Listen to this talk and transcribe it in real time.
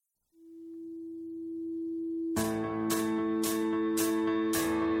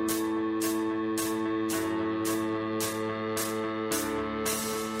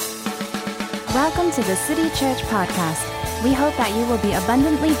Welcome to the City Church Podcast. We hope that you will be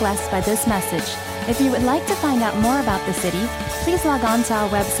abundantly blessed by this message. If you would like to find out more about the city, please log on to our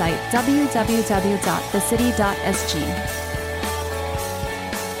website,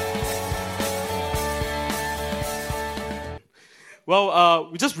 www.thecity.sg.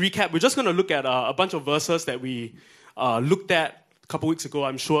 Well, we just recap. We're just going to look at a bunch of verses that we looked at a couple weeks ago.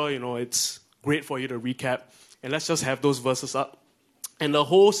 I'm sure it's great for you to recap. And let's just have those verses up. And the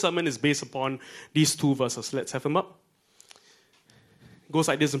whole sermon is based upon these two verses. Let's have them up. It goes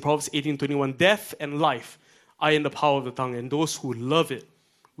like this in Proverbs 18:21. Death and life are in the power of the tongue, and those who love it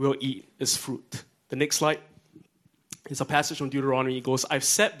will eat its fruit. The next slide is a passage from Deuteronomy. It goes, I've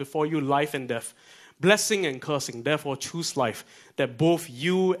set before you life and death, blessing and cursing. Therefore choose life, that both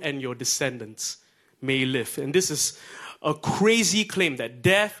you and your descendants may live. And this is a crazy claim that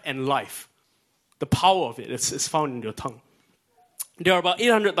death and life, the power of it is found in your tongue. There are about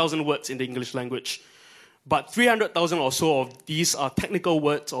 800,000 words in the English language, but 300,000 or so of these are technical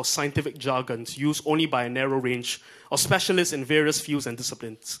words or scientific jargons used only by a narrow range of specialists in various fields and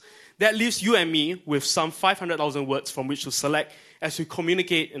disciplines. That leaves you and me with some 500,000 words from which to select as we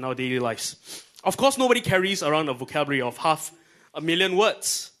communicate in our daily lives. Of course, nobody carries around a vocabulary of 500,000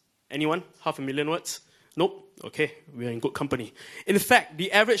 words. Anyone? 500,000 words? Nope. Okay, we're in good company. In fact,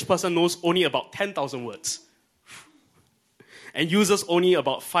 the average person knows only about 10,000 words and uses only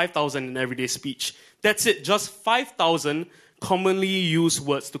about 5,000 in everyday speech. That's it, just 5,000 commonly used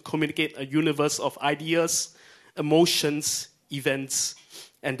words to communicate a universe of ideas, emotions, events,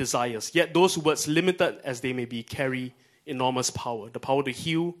 and desires. Yet those words, limited as they may be, carry enormous power. The power to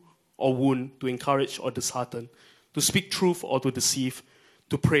heal or wound, to encourage or dishearten, to speak truth or to deceive,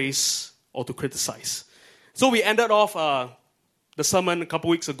 to praise or to criticize. So we ended off the sermon a couple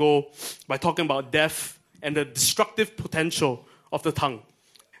weeks ago by talking about death and the destructive potential of the tongue,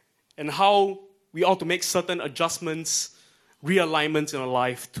 and how we ought to make certain adjustments, realignments in our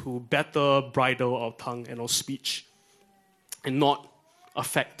life to better bridle our tongue and our speech and not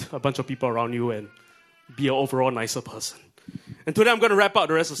affect a bunch of people around you and be an overall nicer person. And today I'm going to wrap up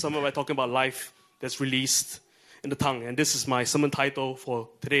the rest of the sermon by talking about life that's released in the tongue. And this is my sermon title for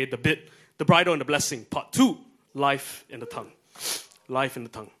today, The Bridle and the Blessing, Part 2, Life in the Tongue. Life in the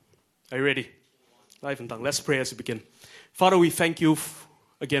tongue. Are you ready? Life in the tongue. Let's pray as we begin. Father, we thank you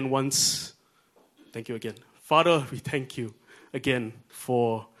again once. Thank you again. Father, we thank you again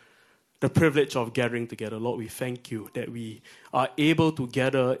for the privilege of gathering together. Lord, we thank you that we are able to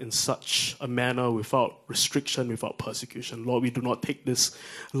gather in such a manner without restriction, without persecution. Lord, we do not take this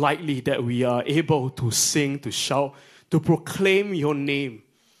lightly, that we are able to sing, to shout, to proclaim your name.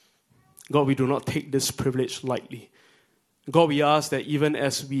 God, we do not take this privilege lightly. God, we ask that even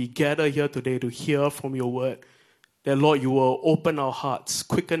as we gather here today to hear from your word, that, Lord, you will open our hearts,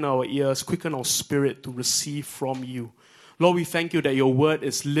 quicken our ears, quicken our spirit to receive from you. Lord, we thank you that your word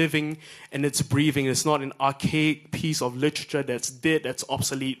is living and it's breathing. It's not an archaic piece of literature that's dead, that's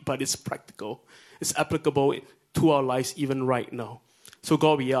obsolete, but it's practical. It's applicable to our lives even right now. So,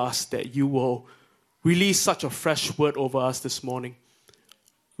 God, we ask that you will release such a fresh word over us this morning.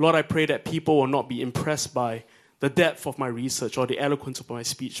 Lord, I pray that people will not be impressed by the depth of my research or the eloquence of my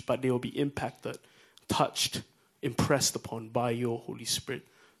speech, but they will be impacted, touched, impressed upon by your Holy Spirit.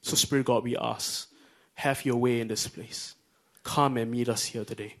 So, Spirit God, we ask, have your way in this place. Come and meet us here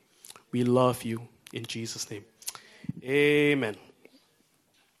today. We love you in Jesus' name. Amen.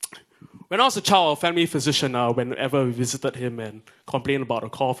 When I was a child, our family physician, whenever we visited him and complained about a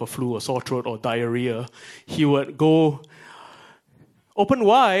cough, a flu, a sore throat, or diarrhea, he would go open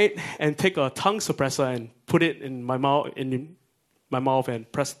wide and take a tongue suppressor and put it in my mouth and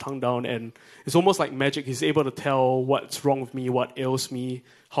press the tongue down, and it's almost like magic. He's able to tell what's wrong with me, what ails me,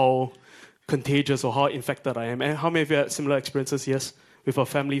 how contagious or how infected I am. And how many of you had similar experiences? Yes, with a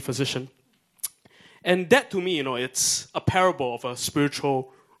family physician. And that, to me, it's a parable of a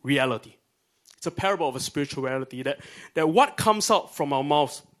spiritual reality. It's a parable of a spiritual reality that what comes out from our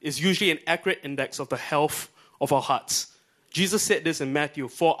mouths is usually an accurate index of the health of our hearts. Jesus said this in Matthew,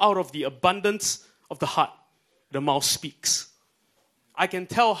 for out of the abundance of the heart, the mouth speaks. I can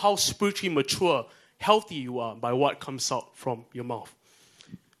tell how spiritually mature, healthy you are by what comes out from your mouth.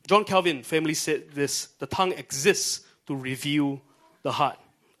 John Calvin famously said this, the tongue exists to reveal the heart.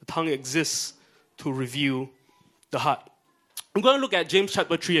 The tongue exists to reveal the heart. I'm going to look at James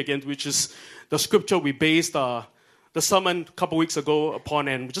chapter 3 again, which is the scripture we based the sermon a couple weeks ago upon,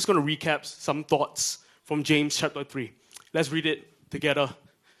 and we're just going to recap some thoughts from James chapter 3. Let's read it together.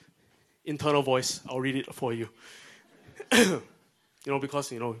 Internal voice, I'll read it for you.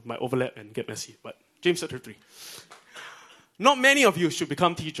 Because, it might overlap and get messy. But James chapter 3. Not many of you should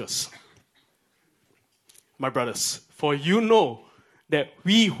become teachers, my brothers, for you know that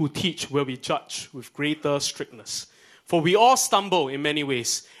we who teach will be judged with greater strictness. For we all stumble in many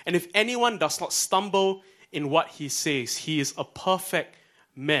ways, and if anyone does not stumble in what he says, he is a perfect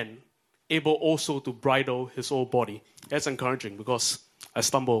man, able also to bridle his whole body. That's encouraging because I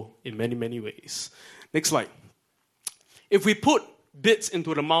stumble in many, many ways. Next slide. If we put bits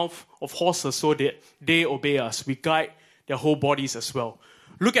into the mouth of horses so that they obey us, we guide their whole bodies as well.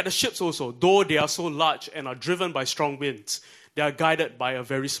 Look at the ships also. Though they are so large and are driven by strong winds, they are guided by a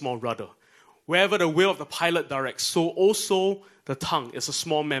very small rudder. Wherever the will of the pilot directs, so also the tongue is a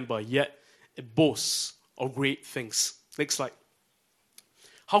small member, yet it boasts of great things. Next slide.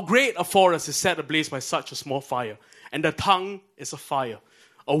 How great a forest is set ablaze by such a small fire, and the tongue is a fire,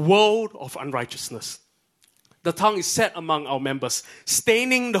 a world of unrighteousness. The tongue is set among our members,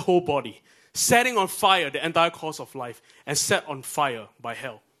 staining the whole body, setting on fire the entire course of life, and set on fire by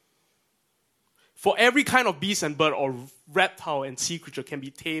hell. For every kind of beast and bird or reptile and sea creature can be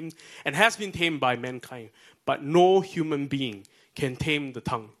tamed and has been tamed by mankind, but no human being can tame the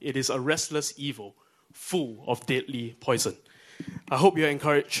tongue. It is a restless evil, full of deadly poison. I hope you're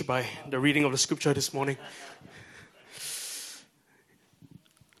encouraged by the reading of the scripture this morning.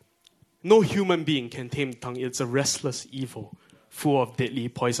 No human being can tame the tongue. It's a restless evil, full of deadly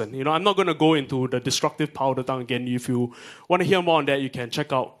poison. I'm not going to go into the destructive power of the tongue again. If you want to hear more on that, you can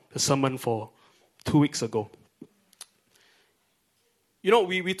check out the sermon for 2 weeks ago.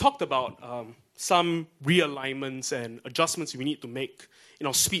 We talked about some realignments and adjustments we need to make in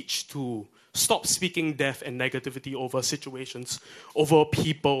our speech to stop speaking death and negativity over situations, over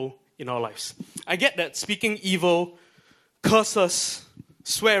people in our lives. I get that speaking evil, curses,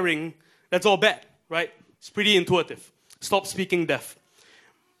 swearing, that's all bad, right? It's pretty intuitive. Stop speaking death.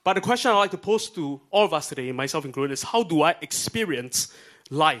 But the question I'd like to pose to all of us today, myself included, is how do I experience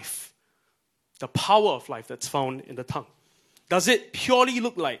life, the power of life that's found in the tongue? Does it purely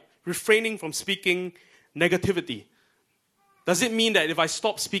look like refraining from speaking negativity? Does it mean that if I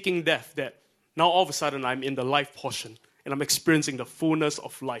stop speaking death, that now all of a sudden I'm in the life portion and I'm experiencing the fullness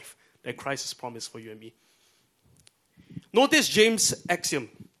of life that Christ has promised for you and me? Notice James' axiom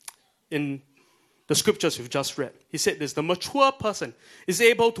in the scriptures we've just read. He said this: the mature person is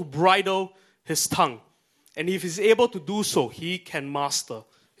able to bridle his tongue, and if he's able to do so, he can master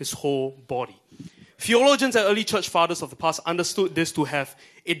his whole body. Theologians and early church fathers of the past understood this to have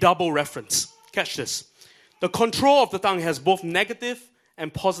a double reference. Catch this. The control of the tongue has both negative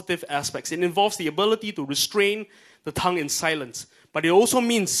and positive aspects. It involves the ability to restrain the tongue in silence, but it also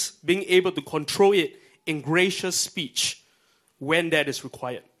means being able to control it in gracious speech when that is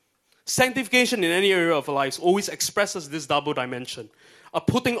required. Sanctification in any area of our lives always expresses this double dimension, a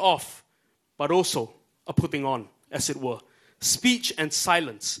putting off, but also a putting on, as it were. Speech and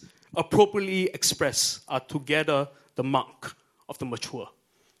silence, appropriately expressed, are together the mark of the mature.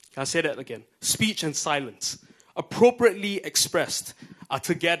 Can I say that again? Speech and silence, appropriately expressed, are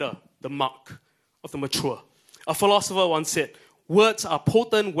together the mark of the mature. A philosopher once said, words are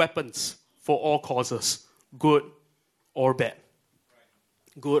potent weapons for all causes, good or bad.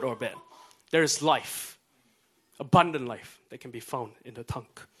 Good or bad. There is life, abundant life, that can be found in the tongue.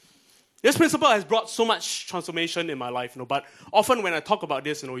 This principle has brought so much transformation in my life, but often when I talk about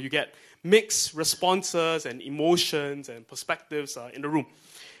this, you get mixed responses and emotions and perspectives in the room.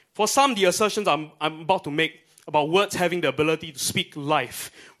 For some, the assertions I'm about to make about words having the ability to speak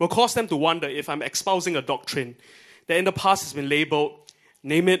life will cause them to wonder if I'm espousing a doctrine that in the past has been labeled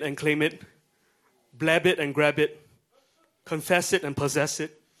name it and claim it, blab it and grab it, confess it and possess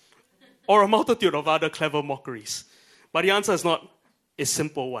it, or a multitude of other clever mockeries. But the answer is not a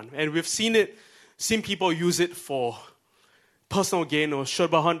simple one. And we've seen people use it for personal gain, or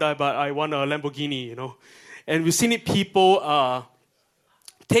Sherba Honda, but I want a Lamborghini, And we've seen people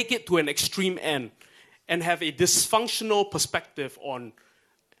take it to an extreme end and have a dysfunctional perspective on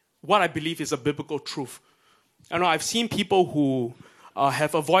what I believe is a biblical truth. I've seen people who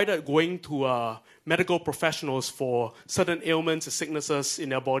have avoided going to medical professionals for certain ailments and sicknesses in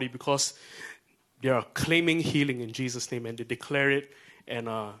their body because they are claiming healing in Jesus' name, and they declare it, and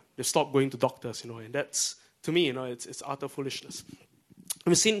they stop going to doctors, and that's, to me, it's utter foolishness.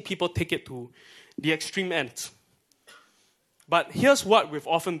 We've seen people take it to the extreme end. But here's what we've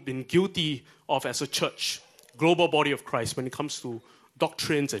often been guilty of as a church, global body of Christ, when it comes to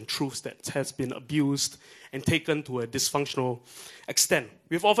doctrines and truths that has been abused and taken to a dysfunctional extent.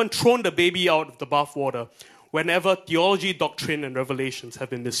 We've often thrown the baby out of the bathwater whenever theology, doctrine, and revelations have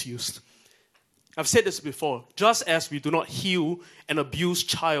been misused. I've said this before. Just as we do not heal an abused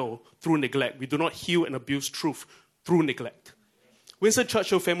child through neglect, we do not heal an abused truth through neglect. Winston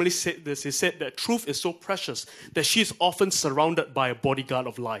Churchill family said this. He said that truth is so precious that she is often surrounded by a bodyguard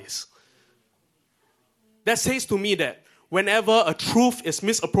of lies. That says to me that whenever a truth is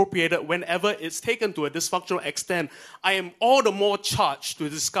misappropriated, whenever it's taken to a dysfunctional extent, I am all the more charged to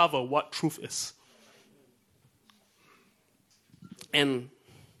discover what truth is. And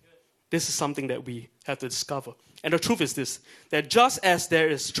this is something that we have to discover. And the truth is this, that just as there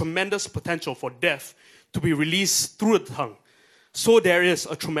is tremendous potential for death to be released through the tongue, so there is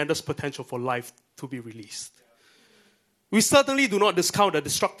a tremendous potential for life to be released. We certainly do not discount the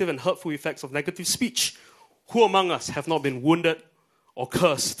destructive and hurtful effects of negative speech. Who among us have not been wounded or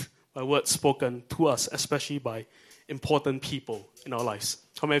cursed by words spoken to us, especially by important people in our lives?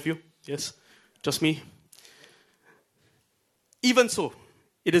 How many of you? Yes? Just me? Even so,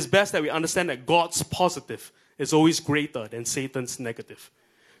 it is best that we understand that God's positive is always greater than Satan's negative.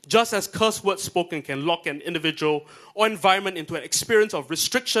 Just as curse words spoken can lock an individual or environment into an experience of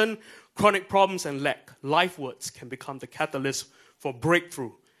restriction, chronic problems, and lack, life words can become the catalyst for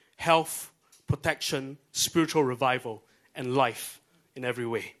breakthrough, health, protection, spiritual revival, and life in every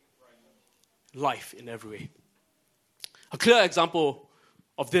way. Life in every way. A clear example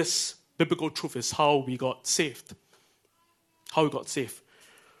of this biblical truth is how we got saved. How we got saved.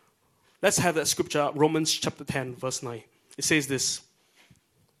 Let's have that scripture up, Romans chapter 10, verse 9. It says this,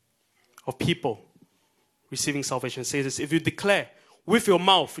 of people receiving salvation. It says this, if you declare with your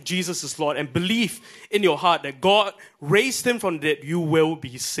mouth Jesus is Lord and believe in your heart that God raised him from the dead, you will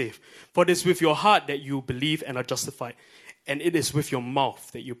be saved. For it is with your heart that you believe and are justified, and it is with your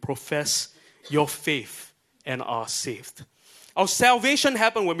mouth that you profess your faith and are saved. Our salvation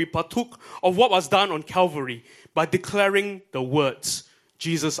happened when we partook of what was done on Calvary by declaring the words,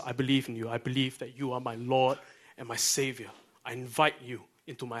 Jesus, I believe in you. I believe that you are my Lord and my Savior. I invite you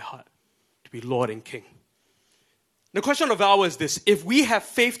into my heart to be Lord and King. The question of the hour is this. If we have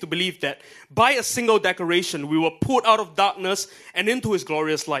faith to believe that by a single declaration we were pulled out of darkness and into his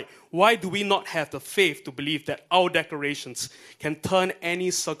glorious light, why do we not have the faith to believe that our declarations can turn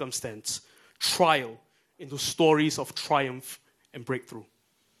any circumstance, trial, into stories of triumph and breakthrough?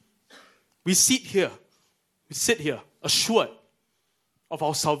 We sit here assured of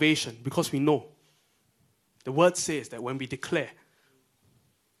our salvation because we know the word says that when we declare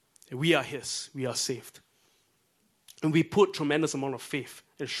that we are his, we are saved. And we put tremendous amount of faith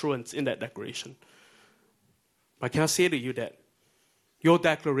and assurance in that declaration. But can I say to you that your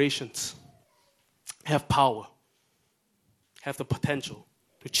declarations have power, have the potential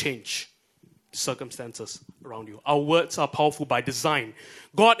to change circumstances around you. Our words are powerful by design.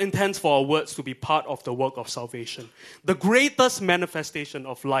 God intends for our words to be part of the work of salvation, the greatest manifestation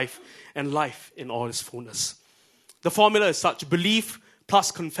of life and life in all its fullness. The formula is such: belief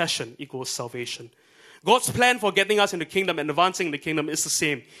plus confession equals salvation. God's plan for getting us in the kingdom and advancing in the kingdom is the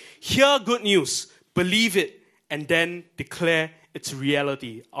same. Hear good news, believe it, and then declare its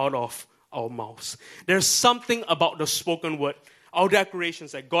reality out of our mouths. There's something about the spoken word, our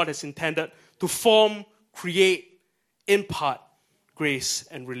declarations, that God has intended to form, create, impart grace,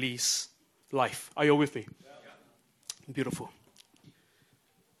 and release life. Are you with me? Yeah. Beautiful.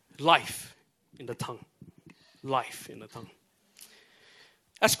 Life in the tongue. Life in the tongue.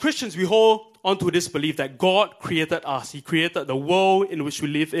 As Christians, we hold on to this belief that God created us. He created the world in which we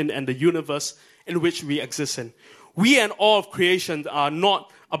live in and the universe in which we exist in. We and all of creation are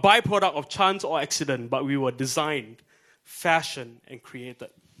not a byproduct of chance or accident, but we were designed, fashioned, and created.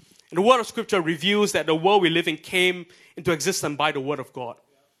 And the word of Scripture reveals that the world we live in came into existence by the word of God.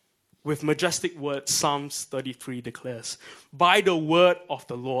 With majestic words, Psalms 33 declares, by the word of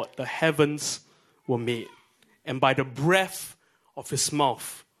the Lord, the heavens were made, and by the breath of his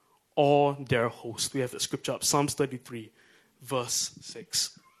mouth, all their host. We have the scripture up, Psalms 33, verse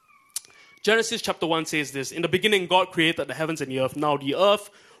 6. Genesis chapter 1 says this, in the beginning God created the heavens and the earth. Now the earth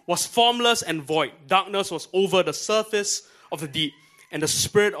was formless and void. Darkness was over the surface of the deep, and the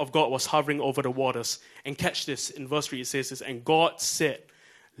Spirit of God was hovering over the waters. And catch this, in verse 3 it says this, and God said,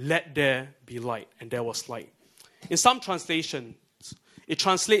 let there be light, and there was light. In some translations, it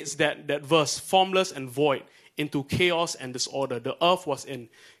translates that verse, formless and void, into chaos and disorder. The earth was in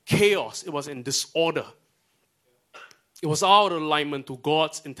chaos. It was in disorder. It was out of alignment to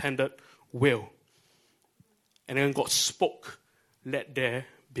God's intended will. And then God spoke, let there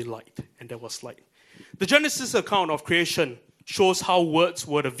be light. And there was light. The Genesis account of creation shows how words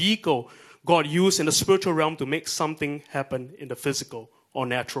were the vehicle God used in the spiritual realm to make something happen in the physical or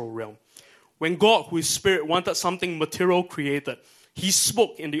natural realm. When God, who is spirit, wanted something material created, he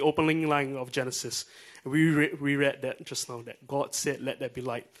spoke in the opening line of Genesis. We read that just now, that God said, let there be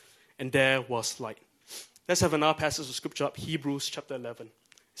light. And there was light. Let's have another passage of scripture up, Hebrews chapter 11. It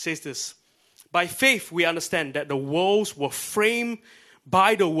says this, by faith we understand that the worlds were framed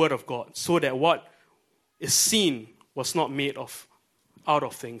by the word of God, so that what is seen was not made out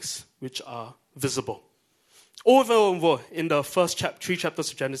of things which are visible. Over and over in the first 3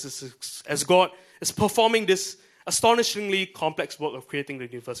 chapters of Genesis, as God is performing this astonishingly complex work of creating the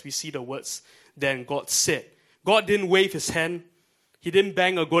universe, we see the words, then God said. God didn't wave his hand. He didn't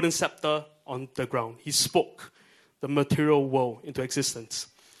bang a golden scepter on the ground. He spoke the material world into existence.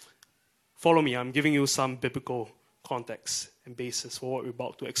 Follow me. I'm giving you some biblical context and basis for what we're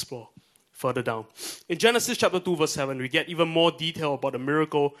about to explore further down. In Genesis chapter 2, verse 7, we get even more detail about the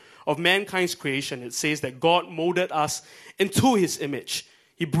miracle of mankind's creation. It says that God molded us into his image.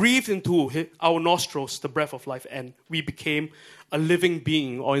 He breathed into our nostrils the breath of life, and we became a living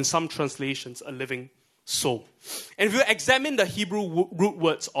being, or in some translations, a living soul. And if you examine the Hebrew root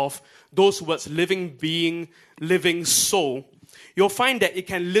words of those words, living being, living soul, you'll find that it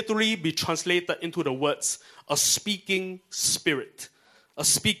can literally be translated into the words, a speaking spirit. A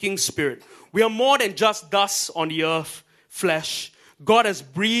speaking spirit. We are more than just dust on the earth, flesh. God has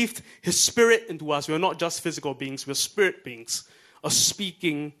breathed his spirit into us. We are not just physical beings, we are spirit beings. A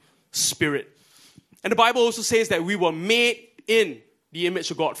speaking spirit. And the Bible also says that we were made in the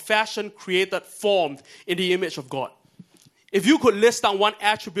image of God, fashioned, created, formed in the image of God. If you could list down one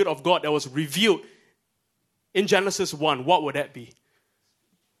attribute of God that was revealed in Genesis 1, what would that be?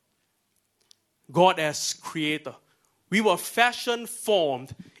 God as creator. We were fashioned,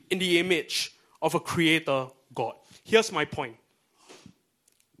 formed in the image of a creator God. Here's my point.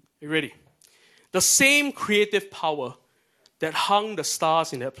 You ready? The same creative power that hung the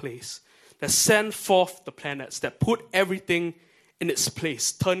stars in their place, that sent forth the planets, that put everything in its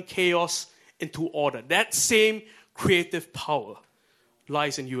place, turned chaos into order. That same creative power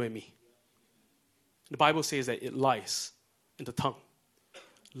lies in you and me. The Bible says that it lies in the tongue.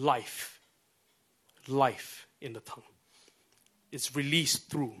 Life in the tongue. It's released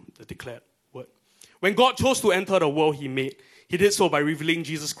through the declared word. When God chose to enter the world he made, he did so by revealing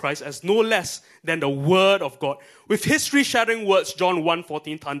Jesus Christ as no less than the Word of God. With history-shattering words, John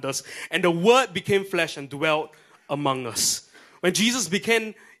 1:14 thunders, and the Word became flesh and dwelt among us. When Jesus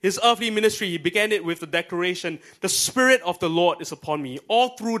began his earthly ministry, he began it with the declaration, the Spirit of the Lord is upon me. All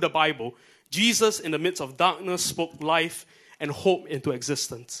through the Bible, Jesus, in the midst of darkness, spoke life and hope into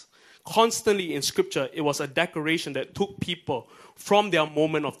existence. Constantly in Scripture, it was a declaration that took people from their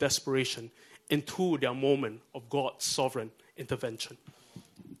moment of desperation into their moment of God's sovereign intervention.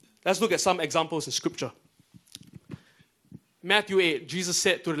 Let's look at some examples in Scripture. Matthew 8, Jesus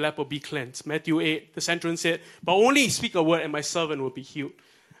said to the leper, be cleansed. Matthew 8, the centurion said, but only speak a word and my servant will be healed.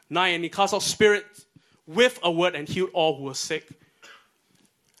 9, and he cast out spirits with a word and healed all who were sick.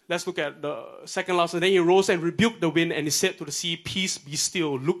 Let's look at the second last. And then he rose and rebuked the wind and he said to the sea, peace, be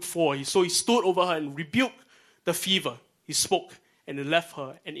still, look for. So he stood over her and rebuked the fever. He spoke and it left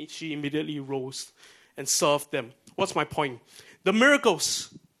her and she immediately rose and served them. What's my point? The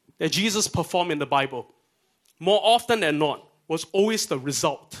miracles that Jesus performed in the Bible, more often than not, was always the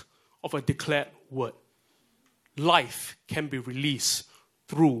result of a declared word. Life can be released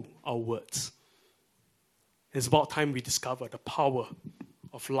through our words. It's about time we discover the power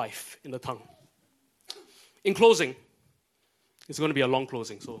of life in the tongue. In closing, it's going to be a long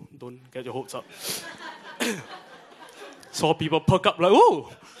closing, so don't get your hopes up. Saw people perk up like,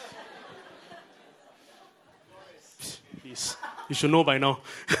 oh! Please, you should know by now.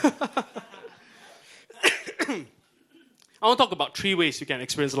 I want to talk about 3 ways you can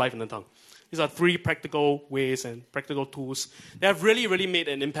experience life in the tongue. These are 3 practical ways and practical tools that have really, really made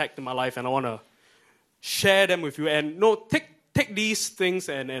an impact in my life, and I want to share them with you. And take these things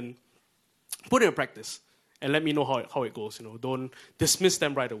and put it in practice and let me know how it goes. Don't dismiss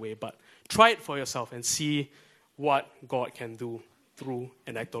them right away, but try it for yourself and see what God can do through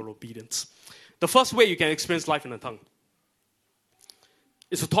an act of obedience. The first way you can experience life in the tongue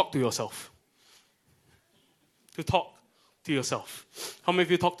is to talk to yourself. To talk to yourself. How many of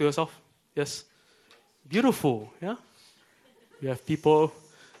you talk to yourself? Yes? Beautiful, yeah? You have people,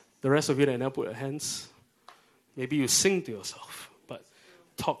 the rest of you that never put your hands. Maybe you sing to yourself, but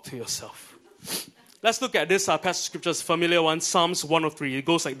talk to yourself. Let's look at this passage of scriptures, familiar one, Psalms 103. It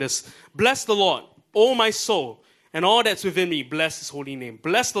goes like this. Bless the Lord, O my soul, and all that's within me, bless his holy name.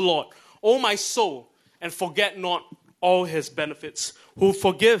 Bless the Lord, O my soul, and forget not all his benefits, who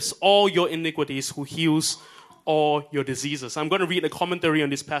forgives all your iniquities, who heals all your diseases. I'm going to read a commentary on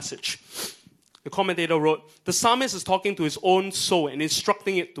this passage. The commentator wrote, the psalmist is talking to his own soul and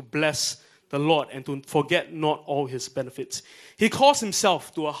instructing it to bless the Lord and to forget not all his benefits. He calls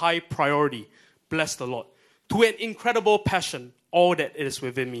himself to a high priority, bless the Lord, to an incredible passion, all that is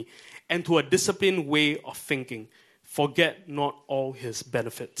within me, and to a disciplined way of thinking. Forget not all his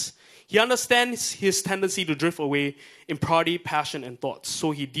benefits. He understands his tendency to drift away in priority, passion, and thoughts.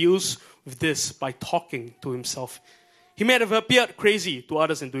 So he deals with this by talking to himself. He may have appeared crazy to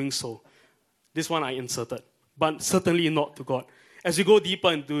others in doing so. This one I inserted, but certainly not to God. As we go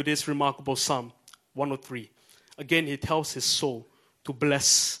deeper into this remarkable Psalm 103, again he tells his soul to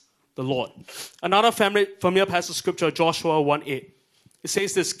bless the Lord. Another familiar passage of scripture, Joshua 1:8. It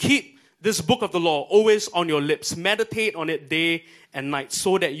says this, keep this book of the law always on your lips. Meditate on it day and night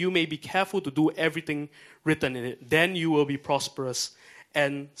so that you may be careful to do everything written in it. Then you will be prosperous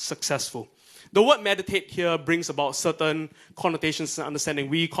and successful. The word meditate here brings about certain connotations and understanding.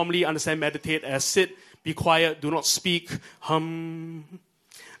 We commonly understand meditate as sit, be quiet, do not speak, hum.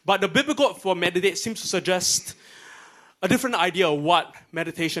 But the biblical word for meditate seems to suggest a different idea of what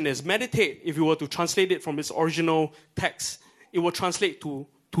meditation is. Meditate, if you were to translate it from its original text, it will translate to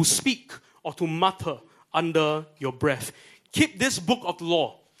speak or to mutter under your breath. Keep this book of the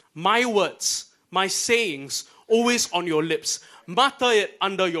law, my words, my sayings, always on your lips. Mutter it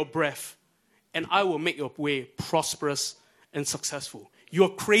under your breath, and I will make your way prosperous and successful. You're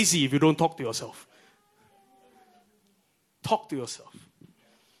crazy if you don't talk to yourself. Talk to yourself.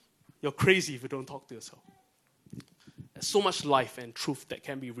 You're crazy if you don't talk to yourself. There's so much life and truth that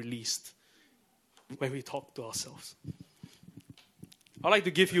can be released when we talk to ourselves. I'd like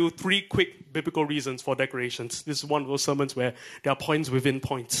to give you 3 quick biblical reasons for declarations. This is one of those sermons where there are points within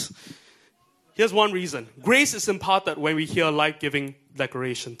points. Here's one reason. Grace is imparted when we hear life-giving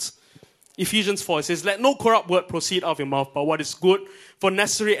declarations. Ephesians 4 says, let no corrupt word proceed out of your mouth, but what is good for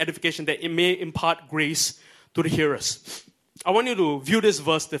necessary edification, that it may impart grace to the hearers. I want you to view this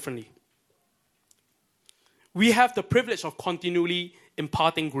verse differently. We have the privilege of continually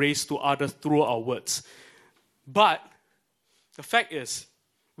imparting grace to others through our words. But the fact is,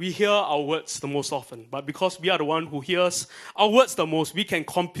 we hear our words the most often. But because we are the one who hears our words the most, we can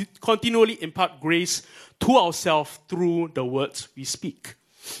continually impart grace to ourselves through the words we speak.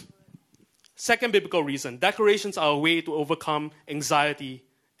 Second biblical reason, declarations are a way to overcome anxiety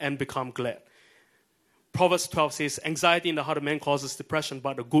and become glad. Proverbs 12 says, anxiety in the heart of man causes depression,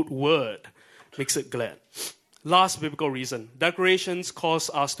 but a good word makes it glad. Last biblical reason, declarations cause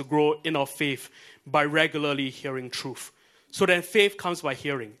us to grow in our faith by regularly hearing truth. So then faith comes by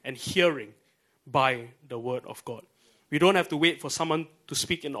hearing, and hearing by the word of God. We don't have to wait for someone to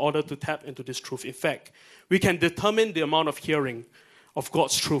speak in order to tap into this truth. In fact, we can determine the amount of hearing of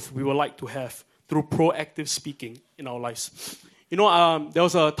God's truth we would like to have through proactive speaking in our lives. You know, there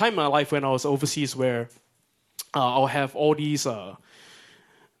was a time in my life when I was overseas where I'll have all these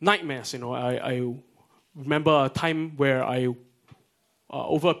nightmares. You know, I remember a time where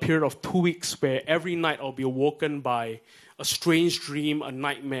over a period of 2 weeks, where every night I'll be awoken by a strange dream, a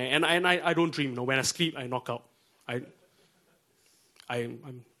nightmare, and I don't dream. You know, when I sleep, I knock out.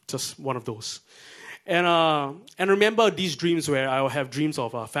 I'm just one of those. And remember these dreams where I will have dreams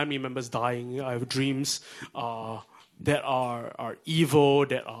of family members dying. I have dreams that are evil,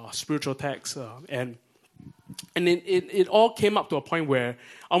 that are spiritual attacks, and it all came up to a point where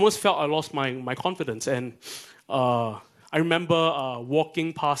I almost felt I lost my confidence. And I remember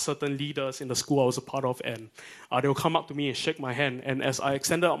walking past certain leaders in the school I was a part of, and they would come up to me and shake my hand. And as I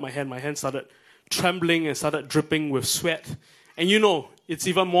extended out my hand started trembling and started dripping with sweat. And you know, it's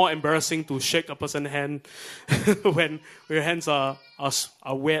even more embarrassing to shake a person's hand when your hands are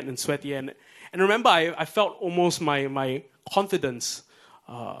wet and sweaty. And remember, I felt almost my confidence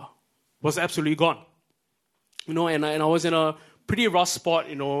was absolutely gone. You know, and I was in a pretty rough spot,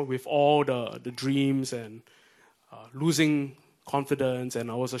 you know, with all the dreams and losing confidence, and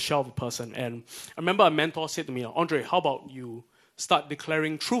I was a shell of a person. And I remember a mentor said to me, Andre, how about you start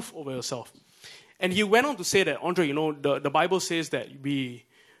declaring truth over yourself? And he went on to say that, Andre, you know, the Bible says that we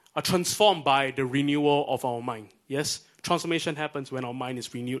are transformed by the renewal of our mind. Yes? Transformation happens when our mind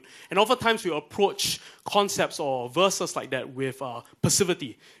is renewed. And oftentimes we approach concepts or verses like that with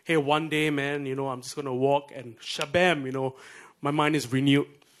passivity. Hey, one day, man, you know, I'm just going to walk and shabam, you know, my mind is renewed.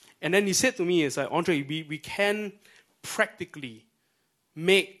 And then he said to me, like, Andre, we can practically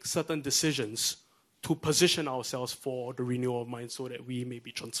make certain decisions to position ourselves for the renewal of mind so that we may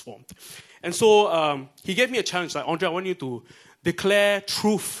be transformed. And so he gave me a challenge, like, Andre, I want you to declare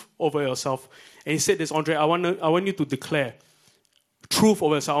truth over yourself. And he said this, Andre, I want you to declare truth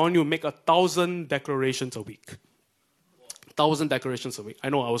over yourself. I want you to make 1,000 declarations a week. 1,000 declarations a week. I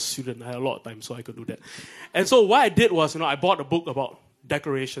know I was a student, I had a lot of time, so I could do that. And so what I did was, you know, I bought a book about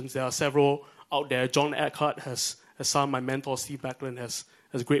declarations. There are several out there. John Eckhart has some. My mentor, Steve Backlund, has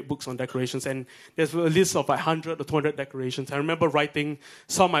There's great books on decorations, and there's a list of like 100 or 200 decorations. I remember writing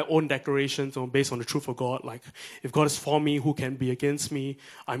some of my own decorations based on the truth of God, like, if God is for me, who can be against me?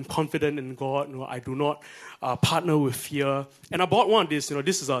 I'm confident in God. I do not partner with fear. And I bought one of these.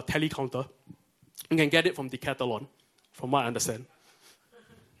 This is a tele counter. You can get it from Decathlon, from what I understand.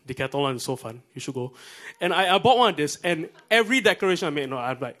 Decathlon is so fun. You should go. And I bought one of this, and every decoration I made,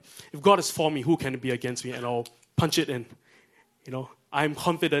 I'm like, if God is for me, who can be against me? And I'll punch it in. I'm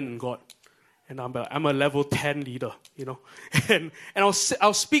confident in God. And I'm a level 10 leader, And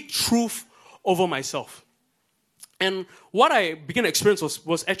I'll speak truth over myself. And what I began to experience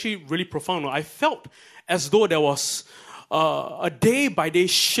was actually really profound. I felt as though there was a day-by-day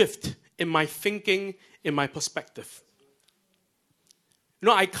shift in my thinking, in my perspective.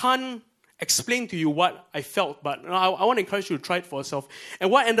 I can't explain to you what I felt, but I want to encourage you to try it for yourself.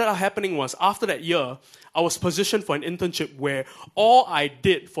 And what ended up happening was, after that year, I was positioned for an internship where all I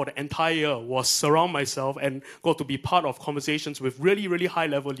did for the entire year was surround myself and got to be part of conversations with really, really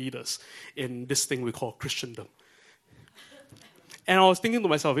high-level leaders in this thing we call Christendom. And I was thinking to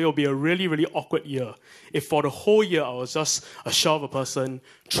myself, it will be a really, really awkward year if for the whole year I was just a shell of a person,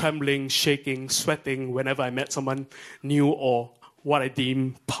 trembling, shaking, sweating whenever I met someone new or what I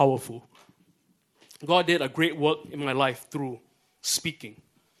deem powerful. God did a great work in my life through speaking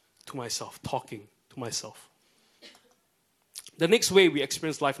to myself, talking to myself. The next way we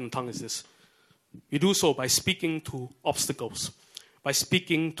experience life in the tongue is this. We do so by speaking to obstacles. By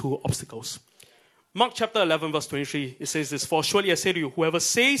speaking to obstacles. Mark chapter 11, verse 23, it says this, "For surely I say to you, whoever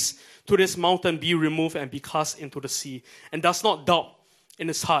says to this mountain, be removed and be cast into the sea, and does not doubt in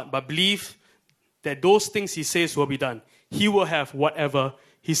his heart, but believe that those things he says will be done, he will have whatever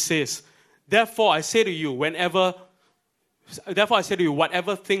he says. Therefore I say to you, whatever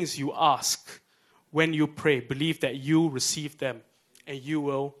things you ask when you pray, believe that you receive them and you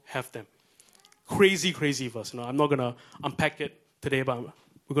will have them." Crazy, crazy verse. I'm not going to unpack it today, but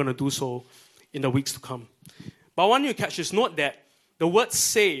we're going to do so in the weeks to come. But I want you to catch this. Note that the word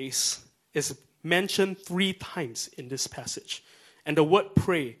says is mentioned 3 times in this passage. And the word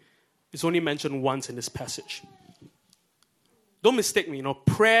pray is only mentioned once in this passage. Don't mistake me,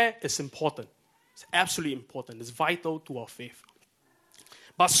 prayer is important. It's absolutely important. It's vital to our faith.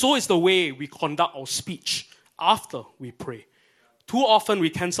 But so is the way we conduct our speech after we pray. Too often we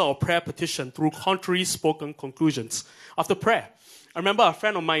cancel our prayer petition through contrary spoken conclusions after prayer. I remember a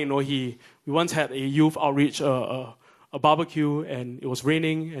friend of mine, we once had a youth outreach, a barbecue, and it was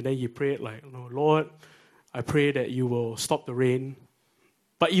raining, and then he prayed like, Lord, I pray that you will stop the rain.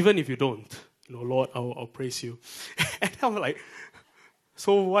 But even if you don't, Lord, I'll praise you. And I'm like,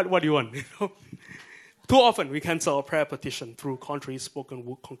 so what do you want? Too often we cancel our prayer petition through contrary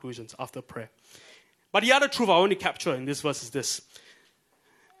spoken conclusions after prayer. But the other truth I want to capture in this verse is this.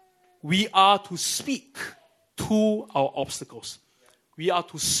 We are to speak to our obstacles. We are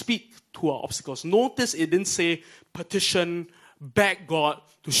to speak to our obstacles. Notice it didn't say petition, beg God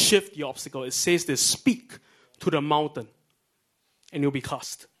to shift the obstacle. It says this, speak to the mountain and you'll be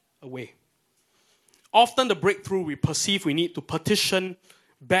cast away. Often the breakthrough we perceive we need to petition,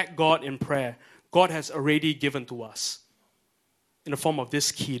 beg God in prayer, God has already given to us in the form of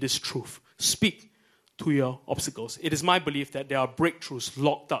this key, this truth. Speak to your obstacles. It is my belief that there are breakthroughs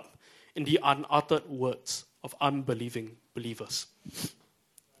locked up in the unuttered words of unbelieving believers.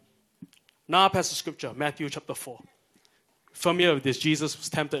 Now, passage of scripture, Matthew chapter 4. Familiar with this, Jesus was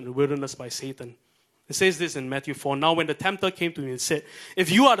tempted in the wilderness by Satan. It says this in Matthew 4. "Now when the tempter came to him and said, 'If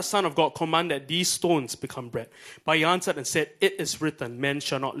you are the Son of God, command that these stones become bread.' But he answered and said, 'It is written, man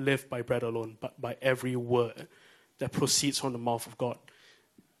shall not live by bread alone, but by every word that proceeds from the mouth of God.'"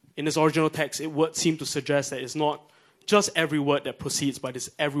 In this original text, it would seem to suggest that it's not just every word that proceeds, but it's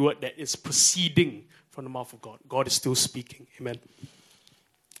every word that is proceeding from the mouth of God. God is still speaking. Amen.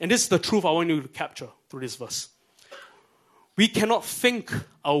 And this is the truth I want you to capture through this verse. We cannot think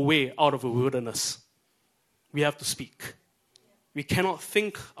our way out of a wilderness. We have to speak. We cannot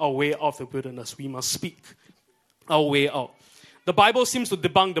think our way out of the wilderness. We must speak our way out. The Bible seems to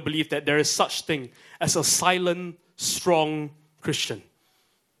debunk the belief that there is such thing as a silent, strong Christian.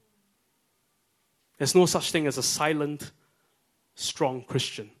 There's no such thing as a silent, strong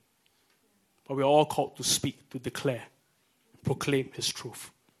Christian. But we're all called to speak, to declare, proclaim His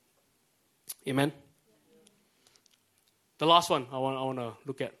truth. Amen? The last one I want to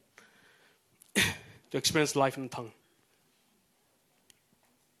look at, to experience life in the tongue,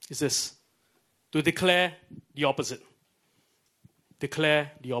 is this: to declare the opposite.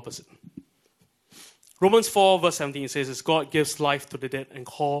 Declare the opposite. Romans 4 verse 17 says this: God gives life to the dead and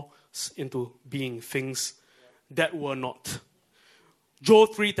calls into being things that were not. Joel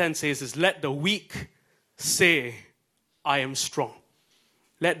 3:10 says is, let the weak say, I am strong.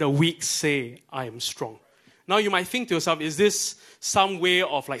 Let the weak say, I am strong. Now you might think to yourself, is this some way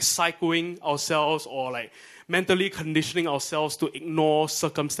of like psychoing ourselves or like mentally conditioning ourselves to ignore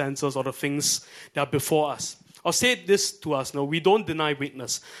circumstances or the things that are before us? I'll say this to us, no, we don't deny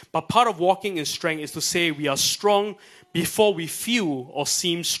weakness. But part of walking in strength is to say we are strong before we feel or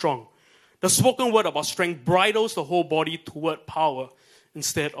seem strong. The spoken word about strength bridles the whole body toward power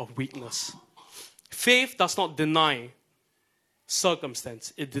instead of weakness. Faith does not deny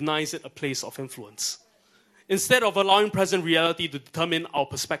circumstance. It denies it a place of influence. Instead of allowing present reality to determine our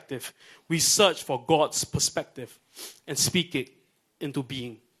perspective, we search for God's perspective and speak it into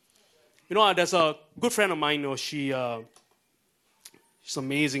being. You know, there's a good friend of mine, she's an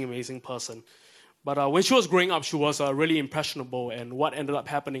amazing, amazing person. But when she was growing up, she was really impressionable. And what ended up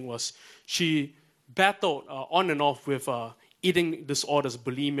happening was she battled on and off with eating disorders,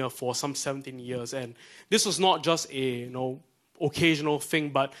 bulimia, for some 17 years. And this was not just a, occasional thing,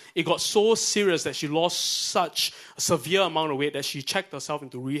 but it got so serious that she lost such a severe amount of weight that she checked herself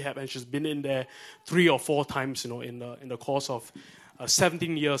into rehab, and she's been in there 3 or 4 times, in the course of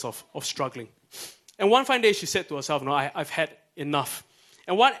 17 years of struggling. And one fine day she said to herself, I've had enough.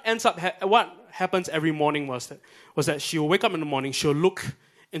 And what happens every morning was that she'll wake up in the morning, she'll look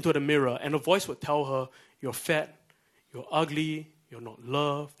into the mirror, and a voice would tell her, you're fat, you're ugly, you're not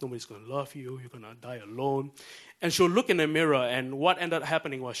loved, nobody's going to love you, you're going to die alone. And she'll look in the mirror, and what ended up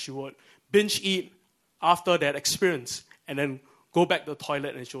happening was she would binge eat after that experience, and then go back to the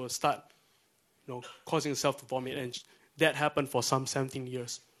toilet, and she would start, causing herself to vomit. And that happened for some 17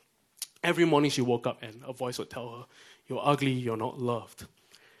 years. Every morning she woke up, and a voice would tell her, you're ugly, you're not loved,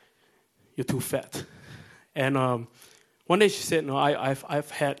 you're too fat. And one day she said, I've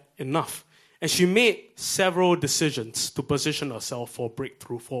had enough. And she made several decisions to position herself for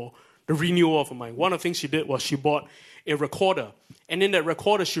breakthrough, for the renewal of her mind. One of the things she did was she bought a recorder. And in that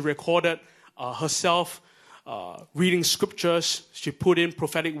recorder, she recorded herself reading scriptures. She put in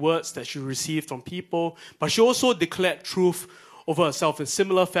prophetic words that she received from people. But she also declared truth over herself in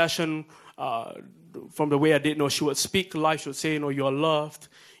similar fashion from the way I did. She would speak life. She would say, you're loved,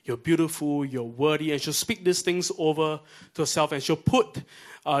 you're beautiful, you're worthy. And she'll speak these things over to herself. And she'll put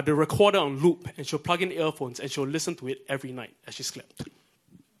the recorder on loop. And she'll plug in earphones. And she'll listen to it every night as she slept.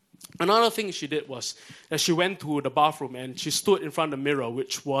 Another thing she did was that she went to the bathroom and she stood in front of the mirror,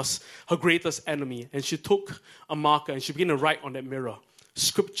 which was her greatest enemy. And she took a marker and she began to write on that mirror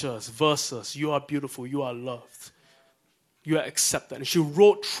scriptures, verses. You are beautiful. You are loved. You are accepted. And she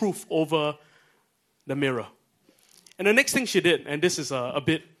wrote truth over the mirror. And the next thing she did, and this is a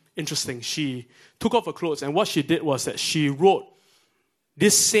bit interesting, she took off her clothes. And what she did was that she wrote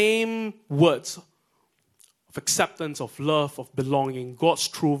these same words of acceptance, of love, of belonging, God's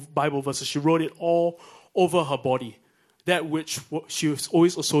truth, Bible verses. She wrote it all over her body, that which she was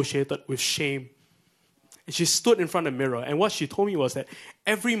always associated with shame. And she stood in front of the mirror. And what she told me was that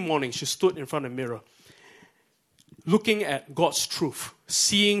every morning she stood in front of the mirror, looking at God's truth,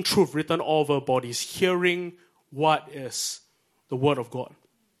 seeing truth written all over her bodies, hearing what is the word of God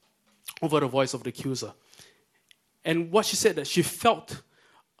over the voice of the accuser. And what she said, that she felt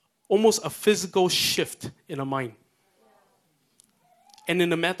almost a physical shift in her mind. And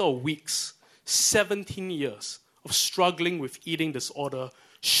in a matter of weeks, 17 years of struggling with eating disorder,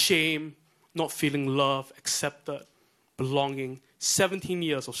 shame, not feeling loved, accepted, belonging, 17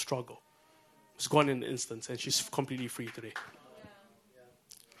 years of struggle. It's gone in an instant, and she's completely free today.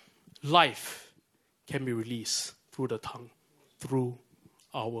 Life can be released through the tongue, through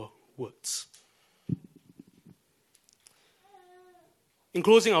our words. In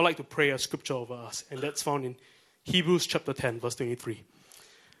closing, I'd like to pray a scripture over us, and that's found in Hebrews chapter 10, verse 23.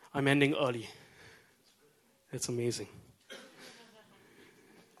 I'm ending early. It's amazing.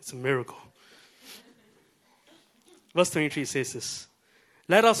 It's a miracle. Verse 23 says this: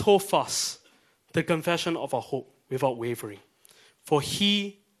 let us hold fast the confession of our hope without wavering, for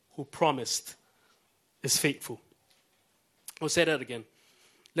he who promised is faithful. I'll say that again.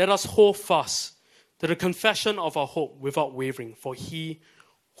 Let us hold fast to the confession of our hope without wavering, for he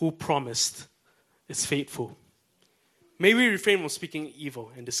who promised is faithful. May we refrain from speaking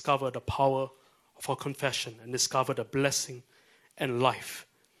evil and discover the power of our confession and discover the blessing and life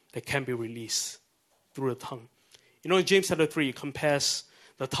that can be released through the tongue. In James chapter 3, it compares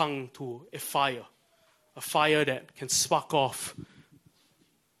the tongue to a fire that can spark off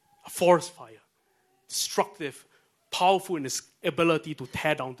a forest fire, destructive, powerful in its ability to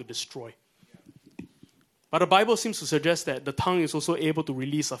tear down, to destroy. But the Bible seems to suggest that the tongue is also able to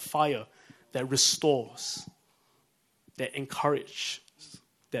release a fire that restores, that encourages,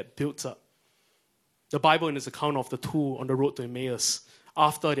 that builds up. The Bible, in its account of the two on the road to Emmaus,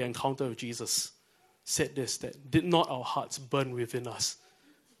 after their encounter with Jesus, said this, that did not our hearts burn within us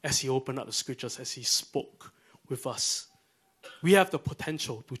as he opened up the scriptures, as he spoke with us? We have the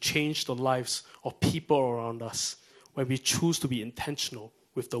potential to change the lives of people around us when we choose to be intentional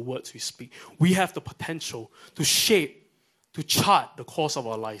with the words we speak. We have the potential to shape, to chart the course of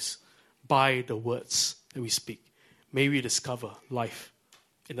our lives by the words that we speak. May we discover life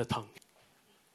in the tongue.